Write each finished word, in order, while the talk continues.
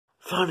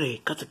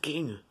Finally, got the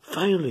game.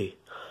 Finally.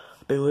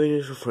 I've been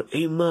waiting for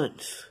 8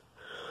 months.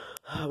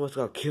 I almost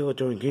got killed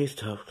during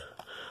GameStop.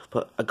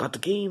 But I got the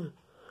game.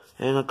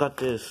 And I got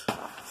this.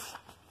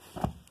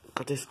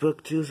 Got this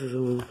book too.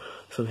 So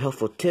some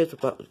helpful tips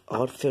about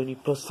all 70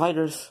 plus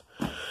fighters.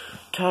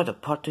 Try to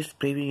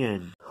participating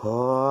in.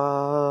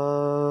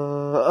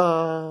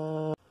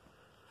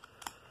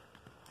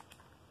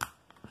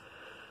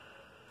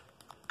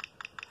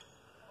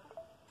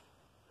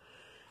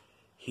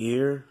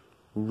 Here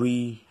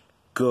we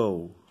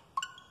go.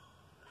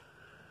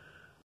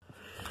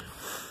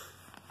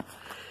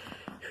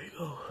 Here we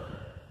go.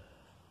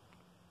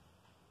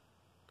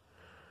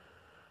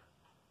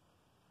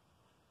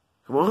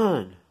 Come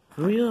on,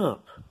 hurry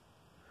up.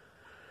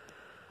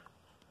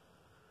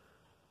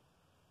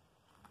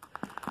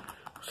 I'm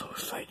so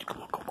excited.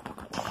 Come on, come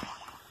on.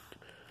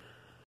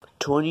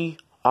 20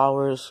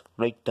 hours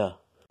later.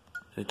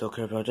 I don't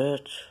care about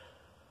that.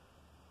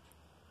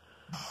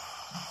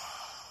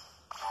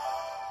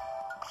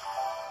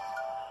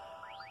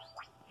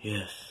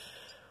 Yes.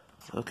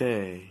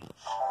 Okay.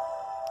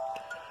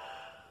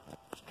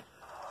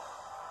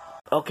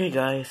 Okay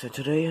guys, so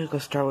today I'm gonna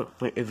start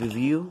with my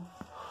review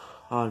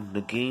on the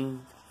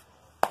game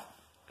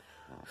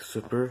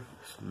Super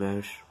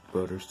Smash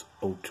Bros.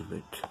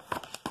 Ultimate.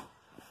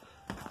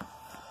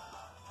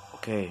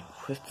 Okay,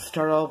 let's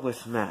start off with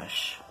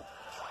Smash.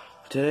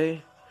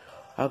 Today,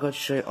 I'm gonna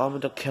show you all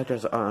of the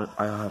characters I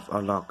have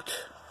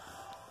unlocked.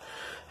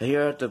 And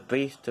here are the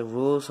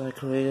rules I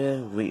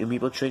created with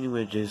Amiibo training,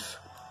 which is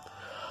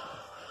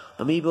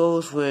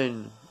Amiibos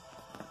when,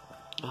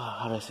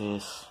 how do I say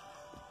this?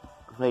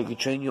 Like you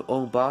train your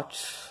own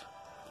bots.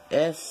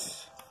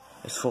 S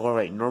is for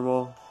like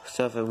normal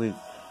stuff, and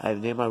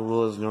I've named my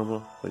rules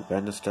normal, like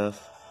random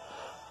stuff.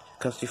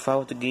 Cause you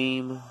follow the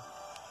game,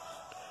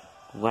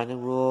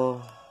 random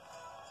rule,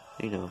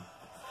 you know.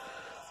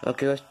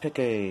 Okay, let's take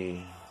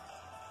a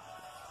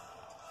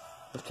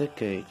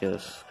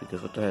just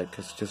because what the heck?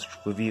 Cause just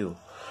review.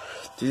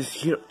 This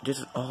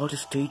is all the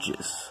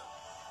stages.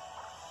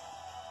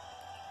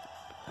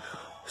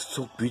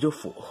 So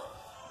beautiful.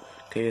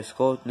 Okay, let's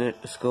go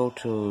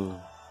to,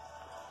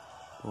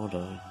 hold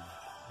on,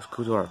 let's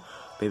go to our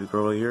baby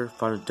girl right here,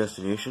 find a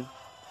destination.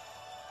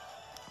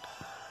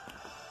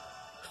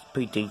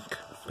 Play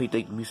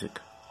think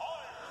music.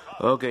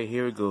 Okay,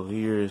 here we go,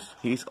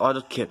 here's all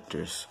the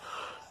characters.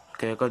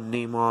 Okay, I got a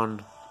name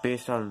on,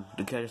 based on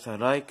the characters I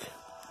like.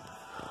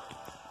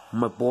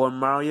 My boy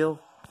Mario,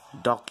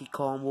 Donkey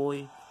Kong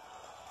boy,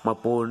 my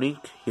boy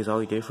Link, he's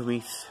always there for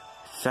me,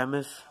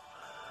 Samus,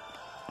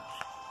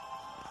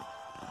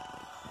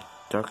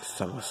 Dark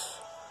Samus,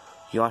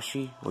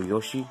 Yoshi,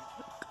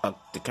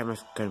 the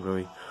camera's kind of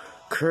blurry,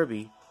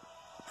 Kirby,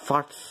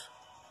 Fox,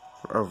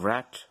 a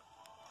rat,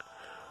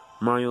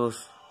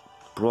 Mario's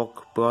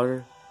broke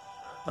brother,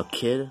 a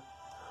kid,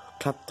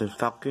 Captain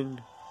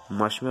Falcon,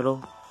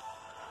 Marshmallow,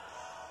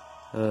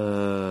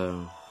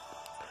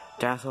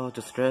 Damsel of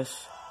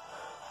Distress,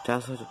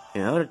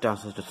 another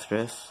Damsel of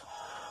Distress,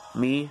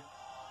 me,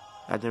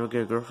 I never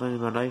get a girlfriend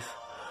in my life,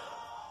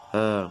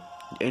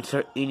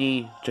 insert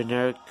any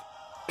generic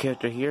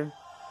character here.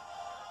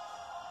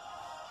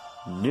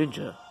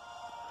 Ninja,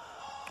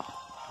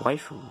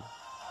 Waifu,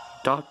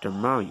 Dr.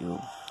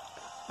 Mario,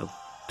 a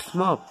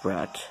small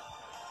brat,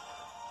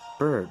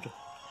 Bird,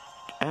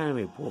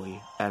 Anime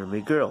Boy, Anime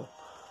Girl,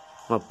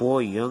 my boy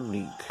Young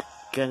Link,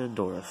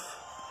 Ganondorf,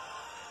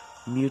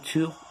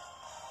 Mewtwo,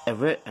 a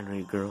red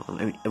anime girl,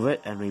 a red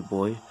anime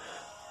boy,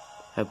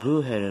 a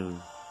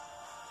blue-headed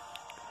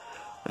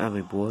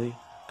anime boy,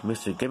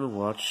 Mr. Game &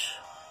 Watch,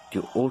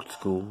 the old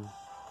school.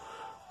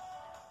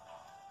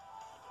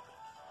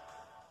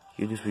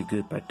 You used to be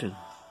good back then.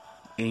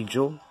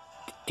 Angel,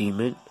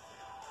 Demon.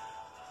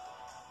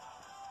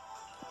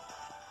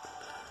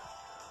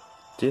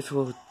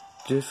 God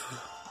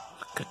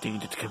dang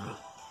this camera.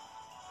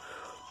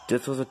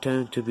 This was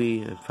intended to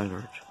be a fine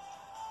art.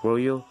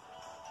 Royal,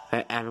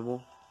 an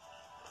animal,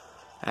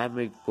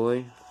 Anime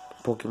Boy,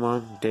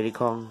 Pokemon, Diddy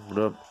Kong,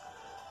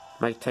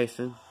 Mike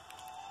Tyson,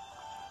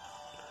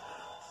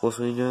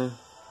 Wolverine,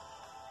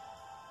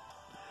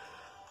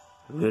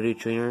 Lady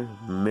Trainer,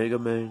 Mega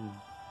Man,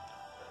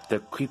 the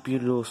creepy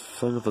little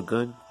son of a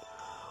gun,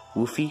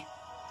 Woofy,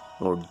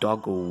 or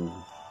Doggo,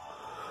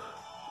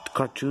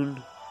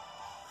 Cartoon,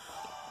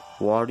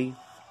 Wally,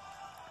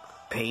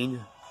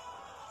 Pain,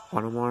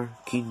 Onomar,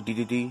 King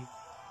DDD,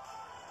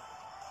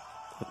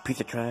 a piece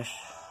of trash,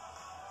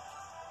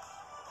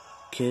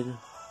 Kid,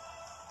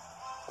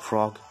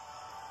 Frog,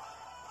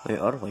 my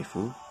other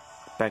waifu,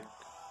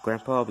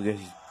 Grandpa because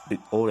he's big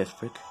old as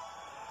frick,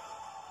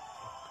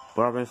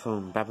 Robin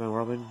from Batman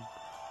Robin,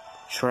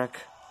 Shrek,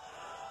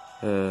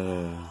 I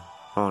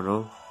don't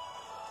know,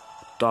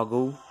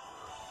 Doggo,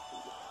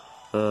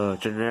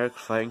 generic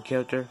fighting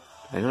character,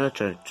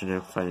 another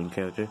generic fighting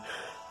character,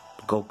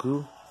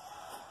 Goku,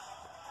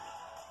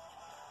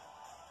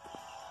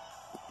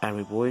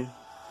 Anime Boy,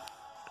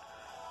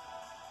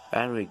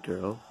 Anime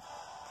Girl,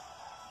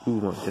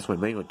 ooh, that's my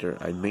main character,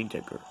 I main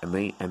that girl,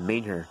 I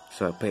main her,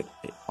 so I play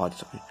all the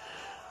time,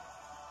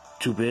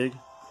 too big.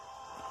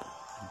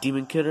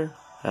 Demon Killer,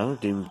 I don't know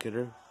Demon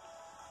Killer.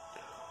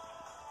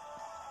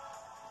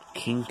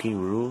 King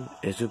Rule,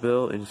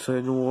 Isabel,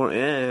 Inside the War,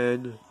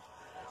 and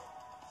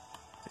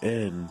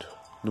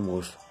the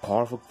most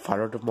powerful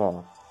fighter of them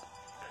all,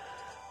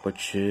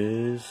 which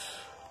is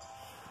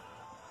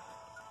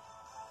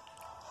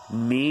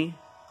me,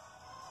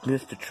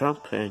 Mr.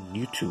 Trump, and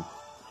YouTube.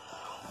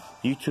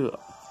 YouTube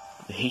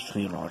hates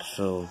me a lot,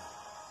 so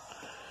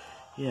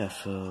yeah.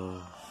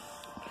 So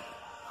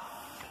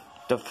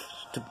the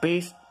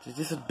base.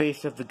 This is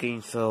based off the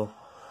game, so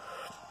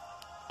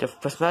the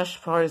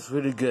Smash part is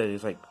really good.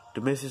 It's like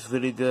the miss is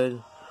really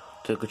good,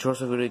 the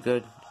controls are really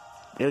good.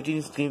 Everything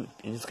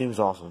in this game is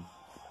awesome.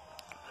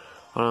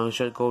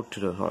 Should go to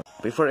the heart.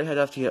 Before I head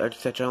off to the art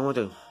section, I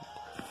want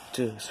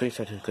to switch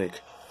something quick.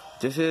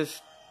 This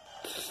is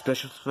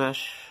Special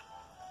Smash.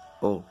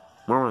 Oh,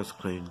 Marvel's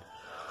playing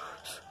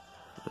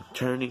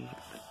tourney,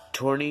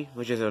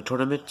 which is a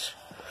tournament.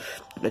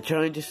 They're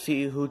trying to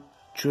see who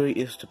truly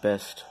is the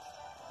best,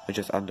 which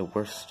is I'm the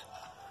worst.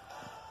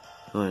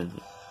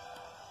 And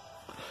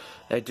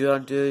I do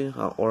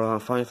on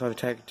 5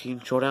 Tag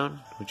Team Showdown,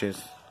 which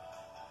is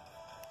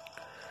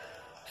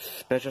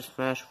Special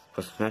Smash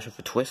with Smash with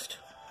a twist.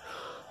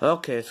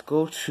 Okay, let's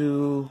go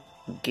to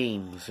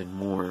games and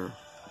more.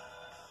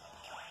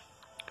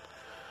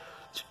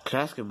 It's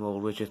classic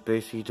mode, which is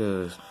basically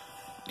the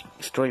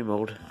story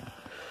mode.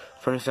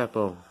 For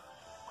example,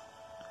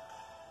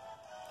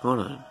 hold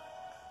on.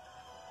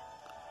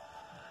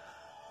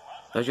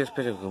 Let's just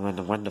pick a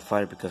one to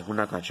fight because we're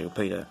not going to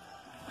play that.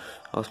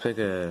 Let's pick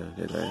a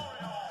good guy.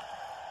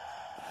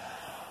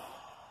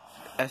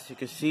 As you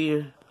can see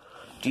here,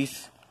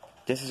 this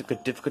is a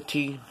good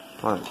difficulty.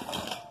 Hold on.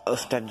 I'll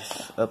stand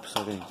this up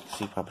so I can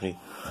see properly.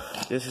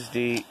 This is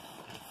the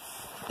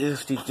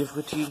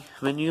difficulty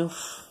menu.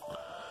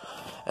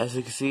 As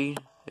you can see,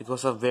 it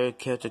goes up very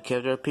character.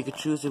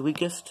 Pikachu is the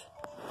weakest,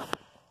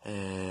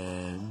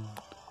 and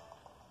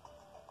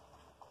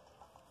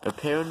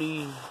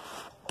apparently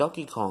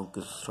Donkey Kong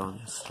is the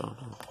strongest. I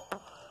don't know.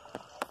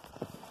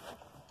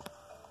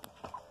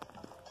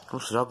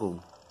 What's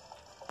Doggo?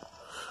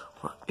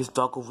 Is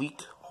Doggo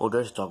weak? Oh,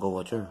 there's Doggo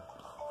right there.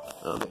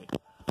 Okay.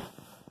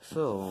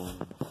 So,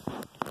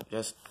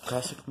 just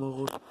classic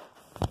mode.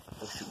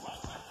 Oh shoot.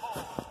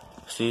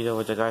 See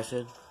what the guy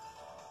said?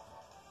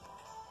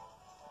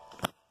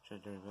 Should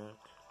I turn it back?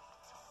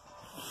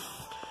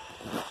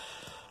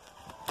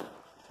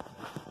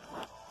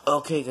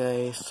 Okay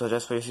guys, so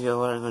that's basically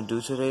what I'm gonna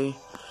do today.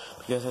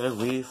 Because I had to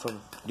leave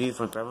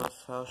from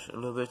grandma's house a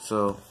little bit,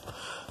 so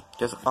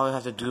that's all I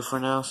have to do for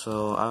now.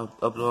 So I'll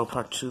upload a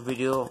part 2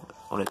 video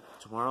on it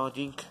tomorrow, I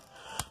think.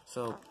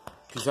 So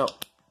peace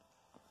out.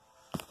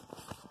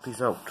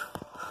 Peace out.